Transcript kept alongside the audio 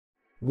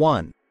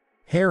1.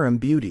 Harem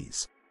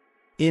Beauties.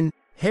 In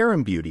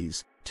Harem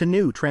Beauties,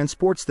 Tanoux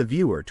transports the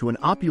viewer to an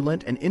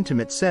opulent and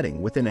intimate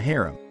setting within a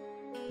harem.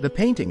 The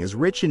painting is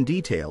rich in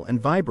detail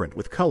and vibrant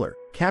with color,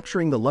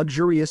 capturing the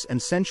luxurious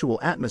and sensual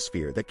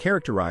atmosphere that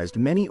characterized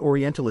many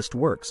Orientalist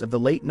works of the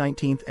late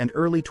 19th and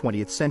early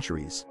 20th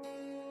centuries.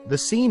 The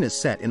scene is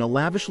set in a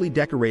lavishly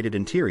decorated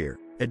interior,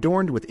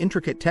 adorned with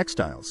intricate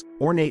textiles,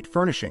 ornate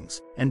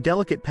furnishings, and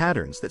delicate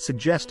patterns that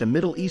suggest a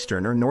Middle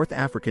Eastern or North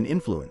African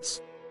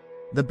influence.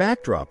 The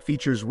backdrop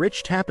features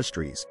rich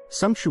tapestries,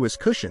 sumptuous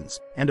cushions,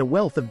 and a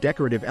wealth of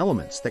decorative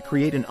elements that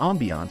create an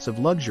ambiance of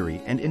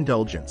luxury and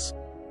indulgence.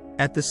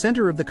 At the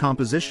center of the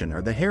composition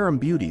are the harem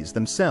beauties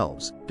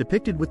themselves,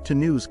 depicted with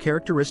Tanoux's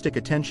characteristic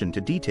attention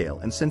to detail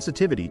and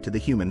sensitivity to the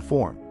human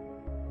form.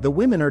 The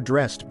women are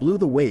dressed below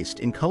the waist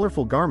in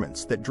colorful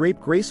garments that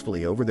drape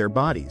gracefully over their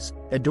bodies,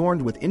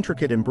 adorned with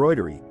intricate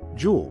embroidery,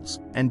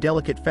 jewels, and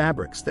delicate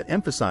fabrics that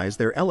emphasize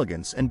their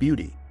elegance and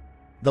beauty.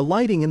 The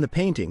lighting in the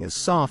painting is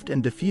soft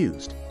and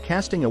diffused,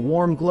 casting a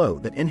warm glow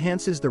that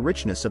enhances the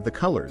richness of the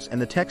colors and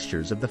the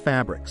textures of the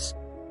fabrics.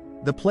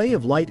 The play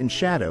of light and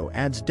shadow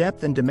adds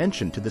depth and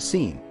dimension to the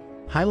scene,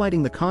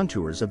 highlighting the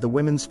contours of the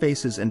women's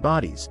faces and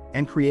bodies,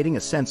 and creating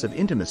a sense of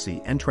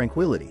intimacy and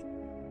tranquility.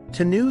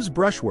 Tanoux's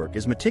brushwork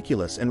is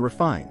meticulous and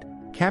refined,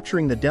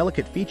 capturing the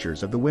delicate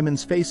features of the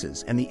women's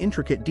faces and the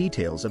intricate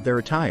details of their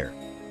attire.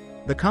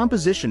 The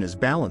composition is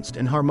balanced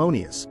and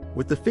harmonious,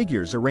 with the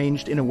figures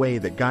arranged in a way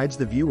that guides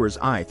the viewer's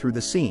eye through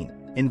the scene,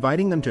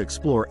 inviting them to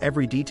explore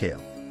every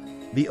detail.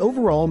 The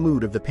overall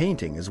mood of the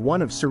painting is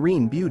one of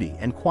serene beauty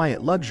and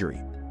quiet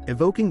luxury,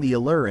 evoking the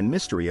allure and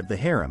mystery of the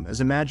harem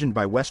as imagined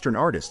by Western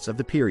artists of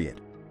the period.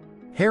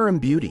 Harem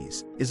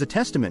Beauties is a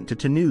testament to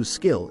Tanoux's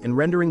skill in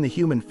rendering the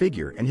human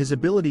figure and his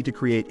ability to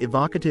create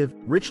evocative,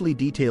 richly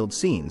detailed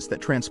scenes that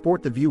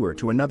transport the viewer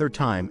to another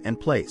time and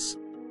place.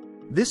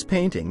 This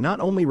painting not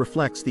only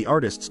reflects the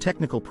artist's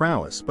technical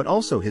prowess but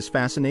also his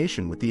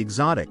fascination with the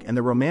exotic and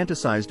the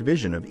romanticized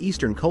vision of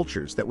Eastern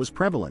cultures that was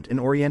prevalent in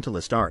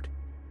Orientalist art.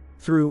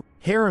 Through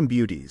Harem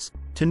Beauties,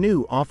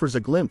 Tanoux offers a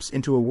glimpse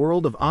into a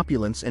world of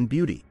opulence and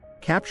beauty,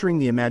 capturing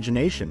the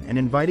imagination and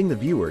inviting the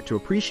viewer to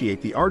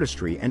appreciate the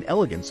artistry and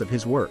elegance of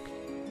his work.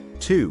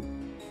 2.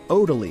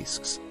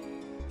 Odalisques.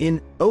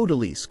 In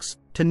Odalisques,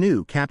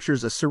 Tanoux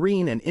captures a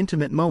serene and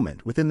intimate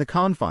moment within the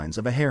confines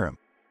of a harem.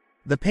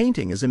 The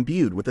painting is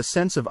imbued with a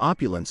sense of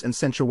opulence and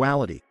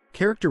sensuality,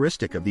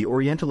 characteristic of the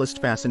Orientalist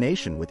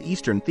fascination with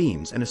Eastern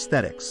themes and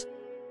aesthetics.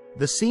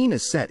 The scene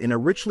is set in a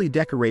richly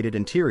decorated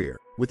interior,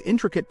 with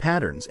intricate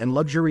patterns and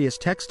luxurious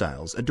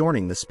textiles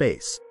adorning the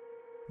space.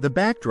 The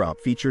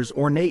backdrop features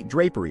ornate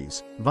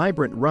draperies,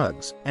 vibrant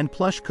rugs, and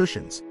plush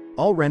cushions,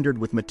 all rendered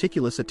with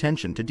meticulous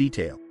attention to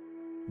detail.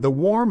 The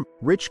warm,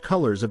 rich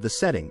colors of the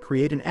setting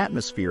create an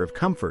atmosphere of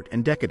comfort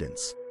and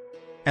decadence.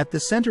 At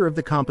the center of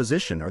the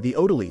composition are the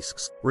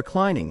Odalisques,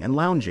 reclining and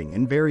lounging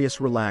in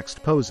various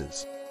relaxed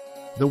poses.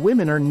 The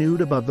women are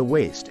nude above the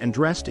waist and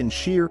dressed in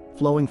sheer,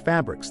 flowing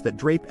fabrics that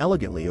drape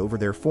elegantly over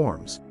their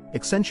forms,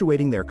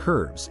 accentuating their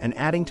curves and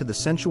adding to the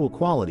sensual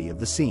quality of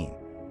the scene.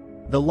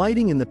 The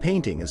lighting in the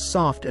painting is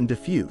soft and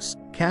diffuse,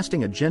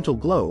 casting a gentle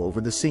glow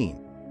over the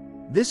scene.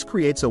 This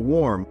creates a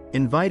warm,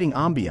 inviting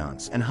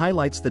ambiance and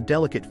highlights the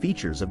delicate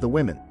features of the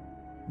women.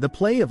 The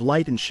play of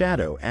light and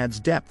shadow adds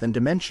depth and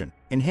dimension,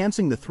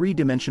 enhancing the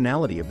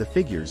three-dimensionality of the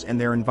figures and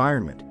their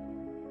environment.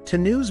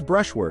 Tanoux's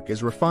brushwork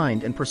is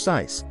refined and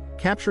precise,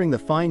 capturing the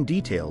fine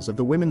details of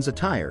the women's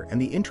attire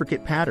and the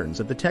intricate patterns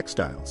of the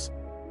textiles.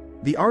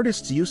 The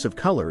artist's use of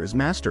color is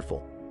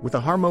masterful, with a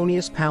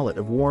harmonious palette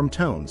of warm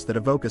tones that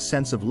evoke a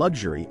sense of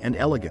luxury and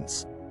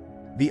elegance.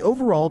 The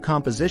overall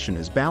composition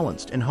is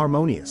balanced and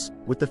harmonious,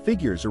 with the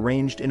figures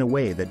arranged in a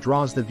way that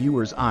draws the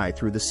viewer's eye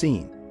through the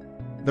scene.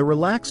 The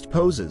relaxed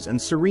poses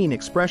and serene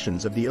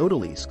expressions of the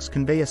Odalisques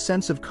convey a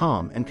sense of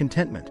calm and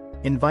contentment,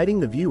 inviting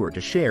the viewer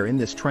to share in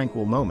this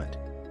tranquil moment.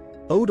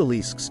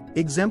 Odalisques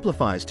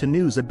exemplifies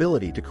Tanoux's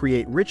ability to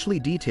create richly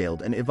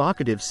detailed and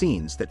evocative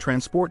scenes that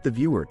transport the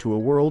viewer to a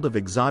world of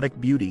exotic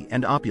beauty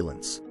and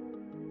opulence.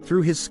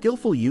 Through his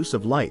skillful use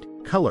of light,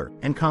 color,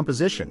 and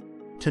composition,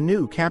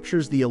 Tanoux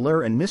captures the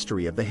allure and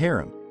mystery of the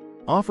harem,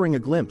 offering a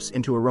glimpse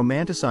into a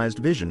romanticized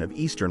vision of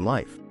Eastern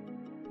life.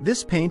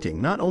 This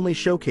painting not only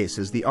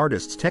showcases the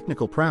artist's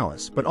technical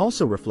prowess but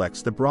also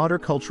reflects the broader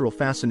cultural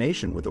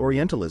fascination with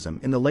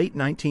Orientalism in the late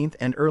 19th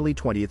and early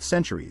 20th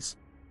centuries.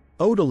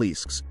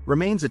 Odalisques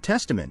remains a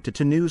testament to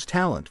Tanoux's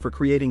talent for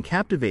creating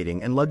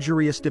captivating and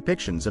luxurious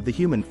depictions of the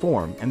human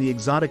form and the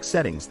exotic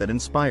settings that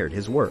inspired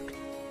his work.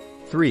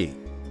 3.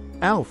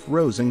 Auf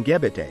Rosen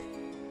gebettet.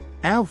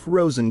 Auf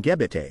Rosen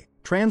gebettet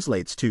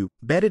translates to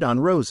bedded on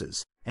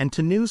roses, and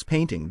Tanoux's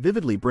painting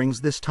vividly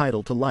brings this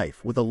title to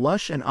life with a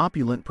lush and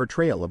opulent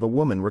portrayal of a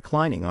woman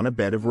reclining on a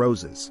bed of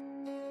roses.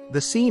 The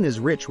scene is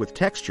rich with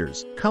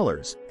textures,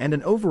 colors, and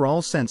an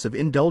overall sense of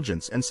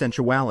indulgence and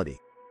sensuality.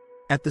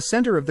 At the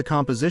center of the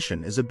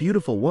composition is a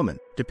beautiful woman,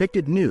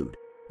 depicted nude,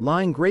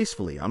 lying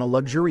gracefully on a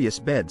luxurious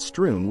bed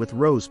strewn with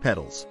rose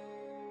petals.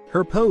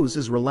 Her pose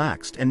is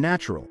relaxed and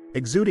natural,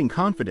 exuding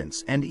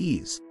confidence and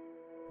ease.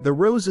 The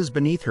roses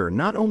beneath her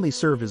not only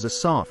serve as a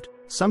soft,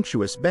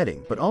 sumptuous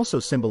bedding but also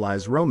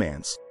symbolize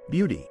romance,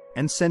 beauty,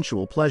 and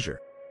sensual pleasure.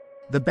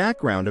 The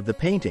background of the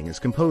painting is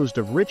composed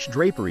of rich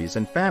draperies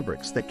and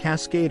fabrics that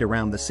cascade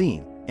around the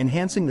scene,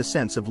 enhancing the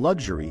sense of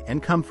luxury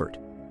and comfort.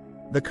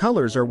 The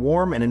colors are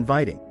warm and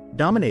inviting,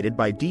 dominated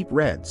by deep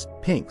reds,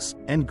 pinks,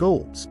 and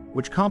golds,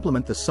 which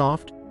complement the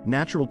soft,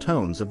 natural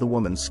tones of the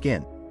woman's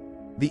skin.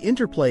 The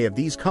interplay of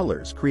these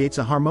colors creates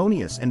a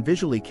harmonious and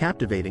visually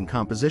captivating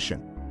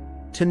composition.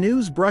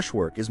 Tanoux's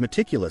brushwork is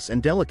meticulous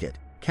and delicate,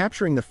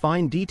 capturing the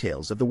fine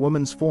details of the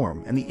woman's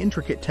form and the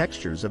intricate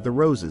textures of the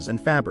roses and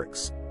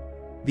fabrics.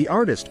 The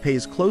artist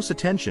pays close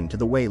attention to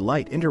the way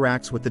light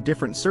interacts with the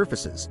different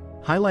surfaces,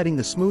 highlighting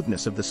the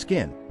smoothness of the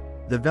skin,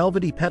 the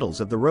velvety petals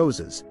of the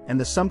roses, and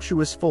the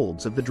sumptuous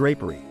folds of the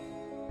drapery.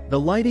 The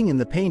lighting in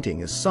the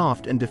painting is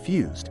soft and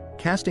diffused,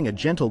 casting a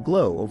gentle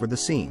glow over the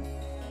scene.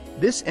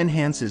 This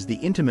enhances the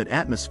intimate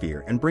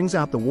atmosphere and brings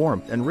out the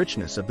warmth and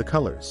richness of the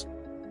colors.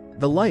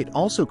 The light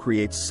also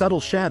creates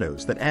subtle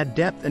shadows that add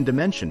depth and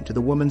dimension to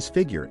the woman's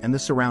figure and the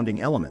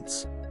surrounding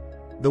elements.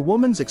 The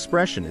woman's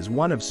expression is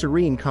one of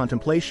serene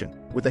contemplation,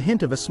 with a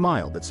hint of a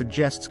smile that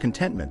suggests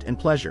contentment and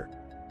pleasure.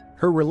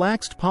 Her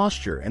relaxed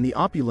posture and the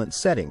opulent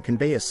setting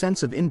convey a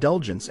sense of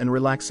indulgence and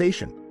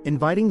relaxation,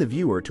 inviting the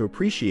viewer to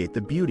appreciate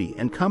the beauty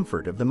and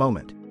comfort of the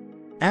moment.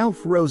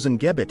 Auf Rosen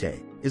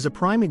gebettet is a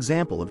prime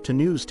example of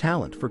Tanoux's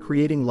talent for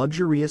creating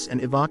luxurious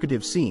and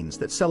evocative scenes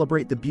that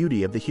celebrate the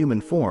beauty of the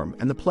human form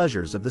and the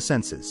pleasures of the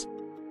senses.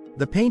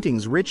 The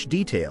painting's rich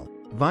detail,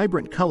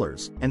 vibrant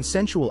colors, and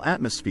sensual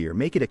atmosphere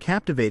make it a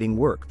captivating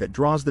work that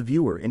draws the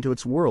viewer into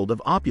its world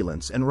of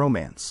opulence and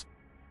romance.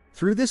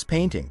 Through this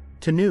painting,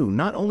 Tanoux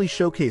not only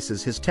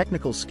showcases his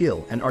technical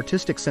skill and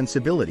artistic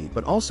sensibility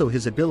but also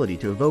his ability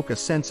to evoke a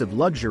sense of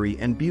luxury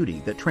and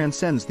beauty that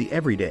transcends the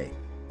everyday,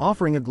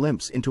 offering a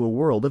glimpse into a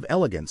world of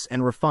elegance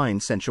and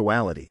refined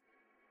sensuality.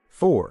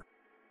 4.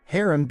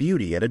 Harem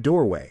Beauty at a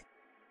Doorway.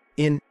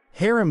 In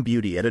Harem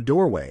Beauty at a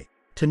Doorway,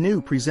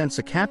 Tanoux presents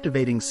a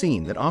captivating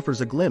scene that offers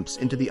a glimpse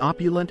into the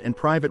opulent and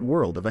private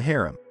world of a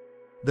harem.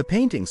 The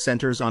painting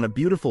centers on a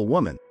beautiful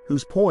woman,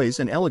 whose poise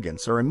and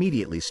elegance are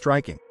immediately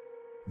striking.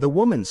 The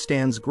woman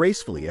stands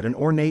gracefully at an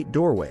ornate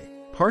doorway,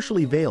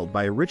 partially veiled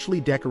by a richly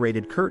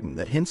decorated curtain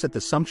that hints at the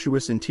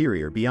sumptuous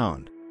interior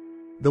beyond.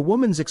 The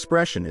woman's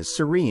expression is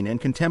serene and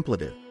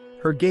contemplative,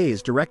 her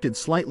gaze directed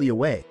slightly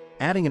away,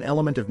 adding an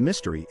element of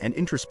mystery and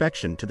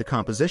introspection to the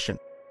composition.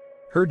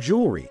 Her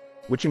jewelry,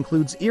 which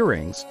includes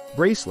earrings,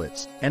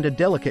 bracelets, and a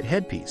delicate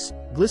headpiece,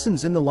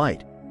 glistens in the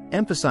light,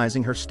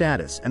 emphasizing her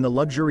status and the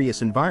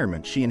luxurious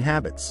environment she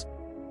inhabits.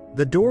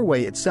 The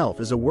doorway itself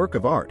is a work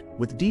of art,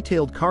 with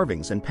detailed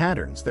carvings and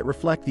patterns that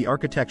reflect the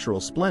architectural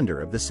splendor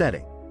of the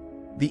setting.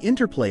 The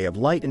interplay of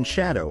light and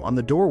shadow on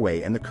the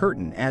doorway and the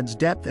curtain adds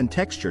depth and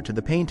texture to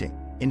the painting,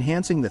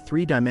 enhancing the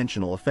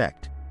three-dimensional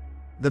effect.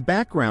 The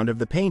background of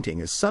the painting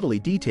is subtly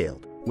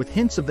detailed, with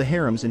hints of the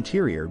harem's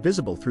interior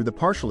visible through the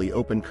partially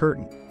open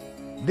curtain.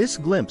 This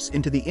glimpse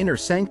into the inner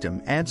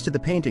sanctum adds to the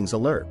painting's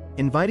allure,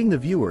 inviting the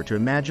viewer to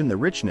imagine the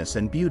richness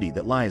and beauty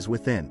that lies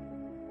within.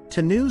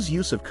 Tanoux's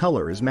use of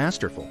color is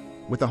masterful,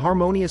 with a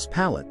harmonious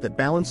palette that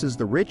balances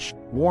the rich,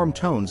 warm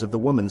tones of the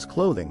woman's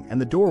clothing and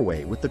the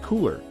doorway with the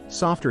cooler,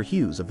 softer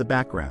hues of the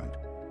background.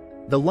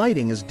 The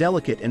lighting is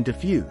delicate and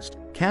diffused,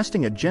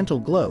 casting a gentle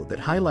glow that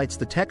highlights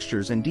the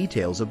textures and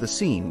details of the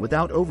scene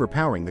without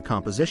overpowering the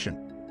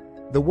composition.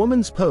 The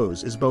woman's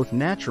pose is both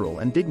natural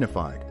and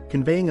dignified,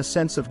 conveying a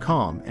sense of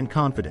calm and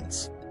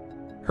confidence.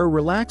 Her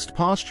relaxed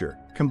posture,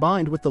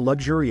 combined with the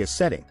luxurious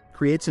setting,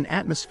 creates an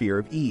atmosphere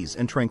of ease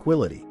and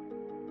tranquility.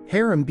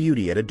 Harem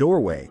Beauty at a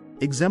Doorway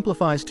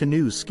exemplifies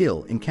Tanoux's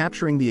skill in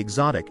capturing the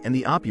exotic and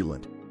the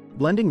opulent,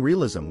 blending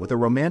realism with a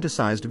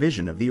romanticized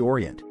vision of the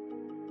Orient.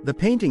 The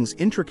painting's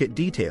intricate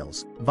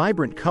details,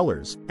 vibrant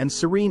colors, and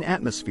serene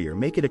atmosphere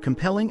make it a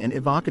compelling and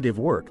evocative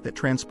work that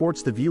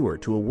transports the viewer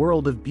to a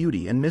world of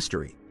beauty and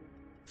mystery.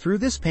 Through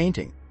this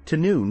painting,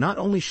 Tanoux not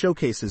only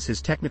showcases his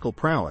technical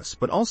prowess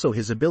but also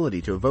his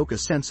ability to evoke a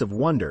sense of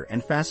wonder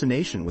and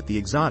fascination with the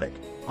exotic,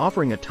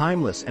 offering a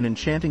timeless and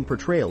enchanting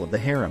portrayal of the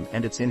harem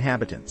and its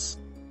inhabitants.